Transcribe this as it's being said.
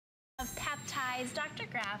peptides. Dr.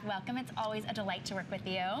 Graf, welcome. It's always a delight to work with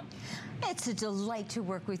you. It's a delight to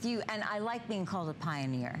work with you, and I like being called a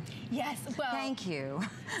pioneer. Yes, well. Thank you.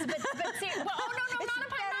 But see, well, oh no, it's not a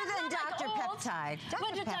pioneer. better than Dr. Peptide.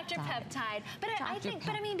 Dr. Peptide. But I think,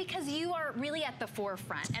 but I mean, because you are really at the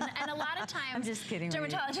forefront, and a lot of times, I'm just kidding.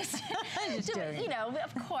 Dermatologists, you know,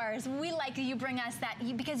 of course, we like you bring us that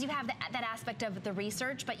because you have that aspect of the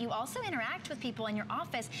research, but you also interact with people in your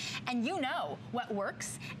office, and you know what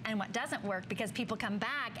works and what doesn't work because people come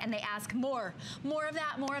back and they ask more of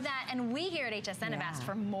that, and we here at HSN have asked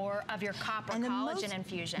for more of your copper collagen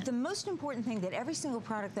infusion. The most important thing that every single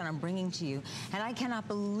product that I'm bringing to you, and I cannot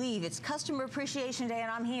believe it's Customer Appreciation Day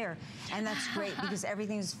and I'm here, and that's great because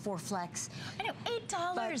everything's for flex. I know,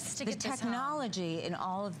 $8 to get this home. The technology in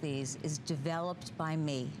all of these is developed by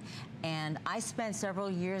me. And I spent several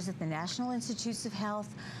years at the National Institutes of Health,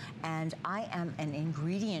 and I am an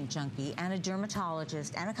ingredient junkie and a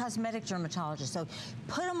dermatologist and a cosmetic dermatologist. So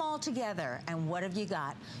put them all together, and what have you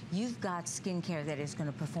got? You've got skincare that is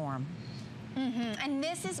going to perform. And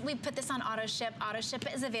this is, we put this on AutoShip.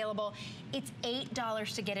 AutoShip is available. It's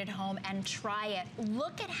 $8 to get it home and try it.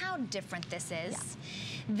 Look at how different this is. Yeah.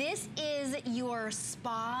 This is your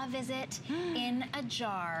spa visit in a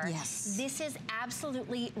jar. Yes. This is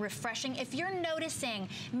absolutely refreshing. If you're noticing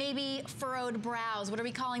maybe furrowed brows, what are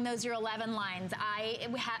we calling those, your 11 lines? I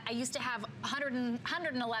used to have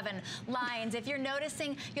 111 lines. If you're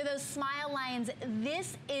noticing those smile lines,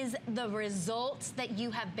 this is the results that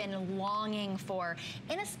you have been longing for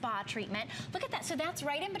in a spa treatment. Look at that. So that's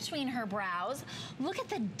right in between her brows. Look at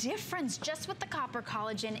the difference just with the copper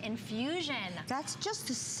collagen infusion. That's just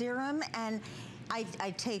the serum, and I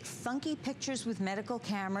take funky pictures with medical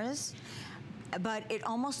cameras, but it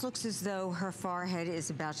almost looks as though her forehead is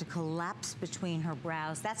about to collapse between her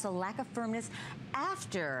brows. That's a lack of firmness.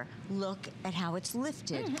 After, look at how it's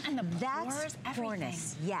lifted. And the pores, that's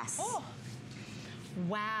fullness. Yes. Oh.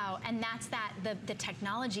 Wow, and that's the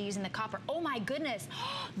technology using the copper. Oh my goodness,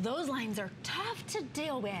 those lines are tough to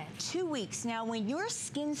deal with. 2 weeks. Now, when your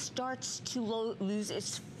skin starts to lose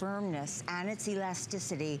its firmness and its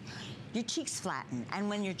elasticity, your cheeks flatten. And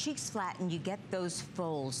when your cheeks flatten, you get those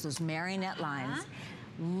folds, those marionette lines.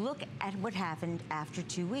 Look at what happened after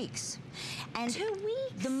 2 weeks. And 2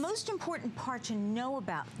 weeks? The most important part to know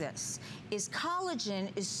about this is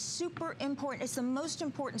collagen is super important. It's the most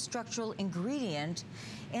important structural ingredient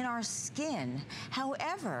in our skin.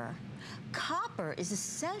 However, copper is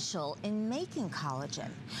essential in making collagen.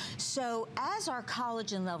 So as our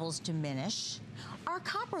collagen levels diminish, our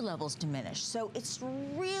copper levels diminish. So it's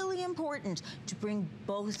really important to bring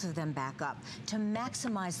both of them back up to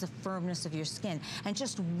maximize the firmness of your skin. And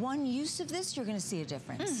just one use of this, you're gonna see a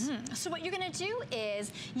difference. So what you're gonna do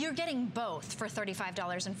is you're getting both for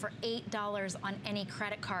 $35 and for $8 on any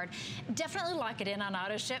credit card. Definitely lock it in on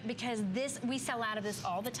AutoShip because we sell out of this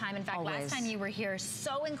all the time. In fact, always. Last time you were here,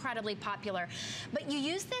 so incredibly popular. But you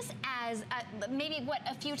use this as maybe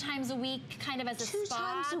a few times a week, kind of as a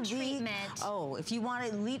spa treatment. Oh, if you want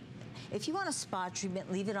a spa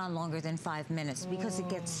treatment, leave it on longer than 5 minutes because it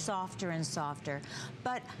gets softer and softer.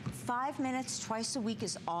 But 5 minutes twice a week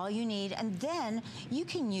is all you need, and then you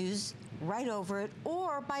can use right over it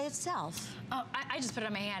or by itself. Oh, I just put it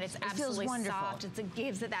on my hand. It's absolutely soft. It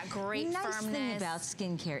gives it that great firmness. The nice thing about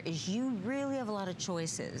skincare is you really have a lot of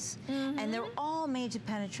choices, and they're all made to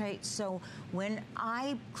penetrate. So when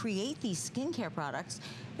I create these skincare products,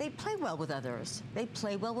 they play well with others. They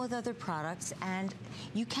play well with other products, and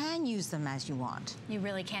you can use them as you want. You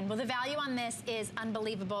really can. Well, the value on this is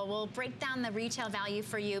unbelievable. We'll break down the retail value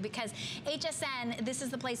for you because HSN, this is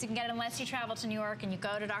the place you can get it unless you travel to New York and you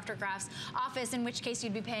go to Dr. Graf's office, in which case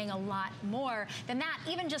you'd be paying a lot more than that,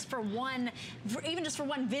 even just for one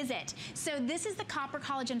visit. So this is the Copper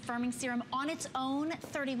Collagen Firming Serum on its own,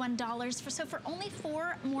 $31. So for only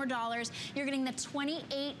 $4 more, you're getting the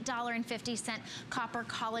 $28.50 Copper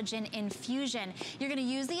Collagen Infusion. You're gonna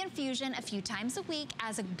use the infusion a few times a week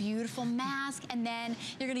as a beautiful mask, and then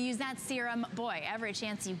you're gonna use that serum, boy, every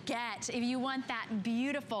chance you get. If you want that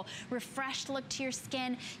beautiful, refreshed look to your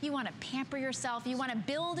skin, you wanna pamper yourself, you wanna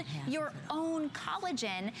build your own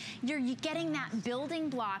collagen, you're getting that building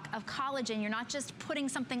block of collagen. You're not just putting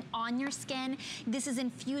something on your skin. This is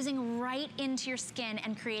infusing right into your skin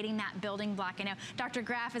and creating that building block. I know Dr.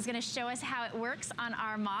 Graf is gonna show us how it works on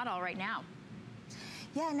our model right now.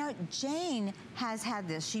 Yeah, no, Jane has had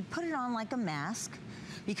this. She put it on like a mask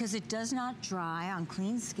because it does not dry on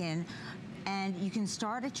clean skin. And you can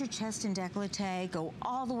start at your chest and décolleté, go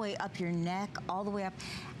all the way up your neck, all the way up.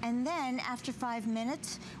 And then after 5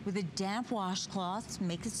 minutes, with a damp washcloth,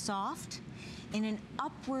 make it soft. In an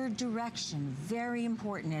upward direction, very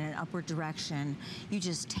important, in an upward direction, you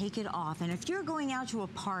just take it off. And if you're going out to a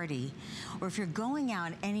party, or if you're going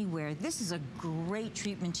out anywhere, this is a great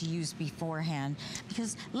treatment to use beforehand,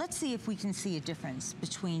 because let's see if we can see a difference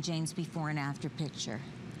between Jane's before and after picture.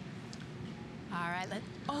 All right,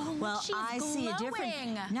 oh, well, she's I glowing. See a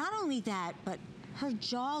difference. Not only that, but her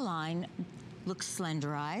jawline looks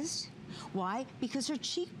slenderized. Why? Because her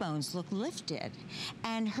cheekbones look lifted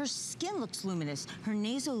and her skin looks luminous. Her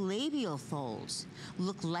nasolabial folds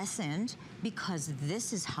look lessened because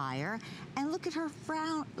this is higher. And look at her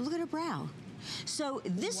brow. Look at her brow. So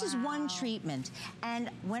this is one treatment. And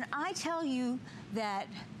when I tell you that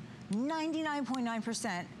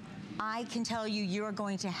 99.9%, I can tell you you're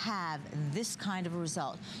going to have this kind of a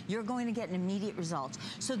result. You're going to get an immediate result.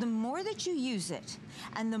 So the more that you use it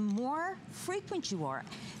and the more frequent you are,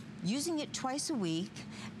 using it twice a week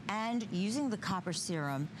and using the copper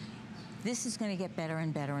serum, this is going to get better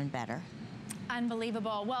and better and better.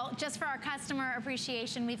 Unbelievable. Well, just for our customer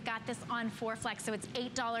appreciation, we've got this on 4Flex, so it's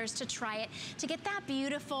 $8 to try it, to get that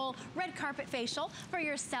beautiful red carpet facial for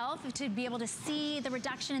yourself, to be able to see the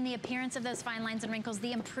reduction in the appearance of those fine lines and wrinkles,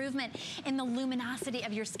 the improvement in the luminosity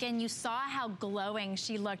of your skin. You saw how glowing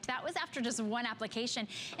she looked. That was after just one application.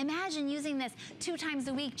 Imagine using this 2 times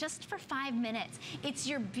a week just for 5 minutes. It's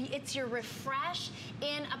your refresh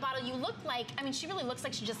in a bottle. You look like, I mean, she really looks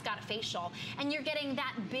like she just got a facial, and you're getting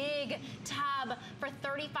that big tub for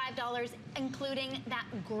 $35, including that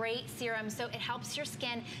great serum. So it helps your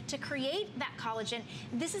skin to create that collagen.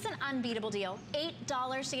 This is an unbeatable deal.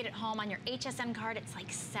 $8 to get it home on your HSN card. It's like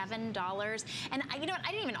 $7. And you know what?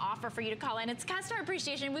 I didn't even offer for you to call in. It's customer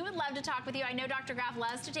appreciation. We would love to talk with you. I know Dr. Graf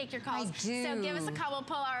loves to take your calls. I do. So give us a call.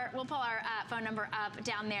 We'll pull our phone number up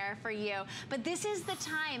down there for you. But this is the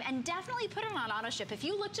time, and definitely put it on AutoShip. If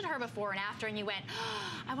you looked at her before and after and you went,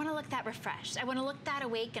 oh, I want to look that refreshed. I want to look that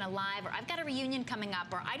awake and alive, or I've got a reunion coming up,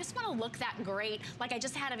 or I just want to look that great, like I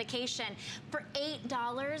just had a vacation. For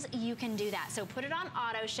 $8, you can do that. So put it on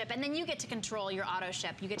AutoShip, and then you get to control your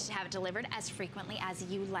AutoShip. You get to have it delivered as frequently as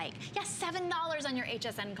you like. Yes, $7 on your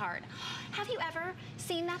HSN card. Have you ever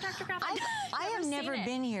seen that, Dr. Graf? I have never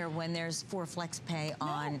been here when there's 4Flex Pay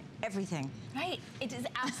on everything. Right, it is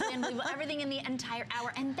absolutely unbelievable. Everything in the entire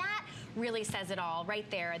hour, and that really says it all right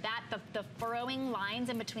there. That the furrowing lines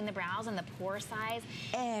in between the brows and the pore size.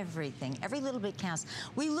 Everything, every little bit counts.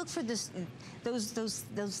 We look for those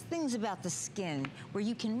things about the skin where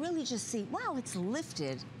you can really just see, wow, it's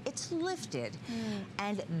lifted. It's lifted.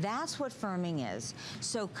 And that's what firming is.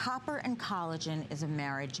 So copper and collagen is a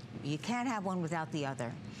marriage. You can't have one without the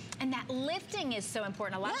other. And that lifting is so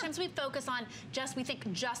important. A lot of times we focus on we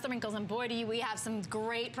think just the wrinkles, and boy, do we have some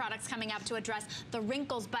great products coming up to address the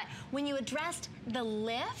wrinkles. But when you address the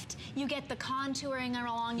lift, you get the contouring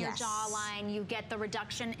along your jawline, you get the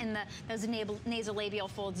reduction in those nasolabial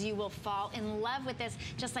folds. You will fall in love with this,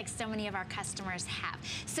 just like so many of our customers have.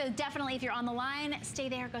 So definitely, if you're on the line, stay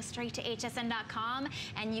there, go straight to hsn.com,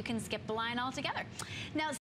 and you can skip the line altogether. Now,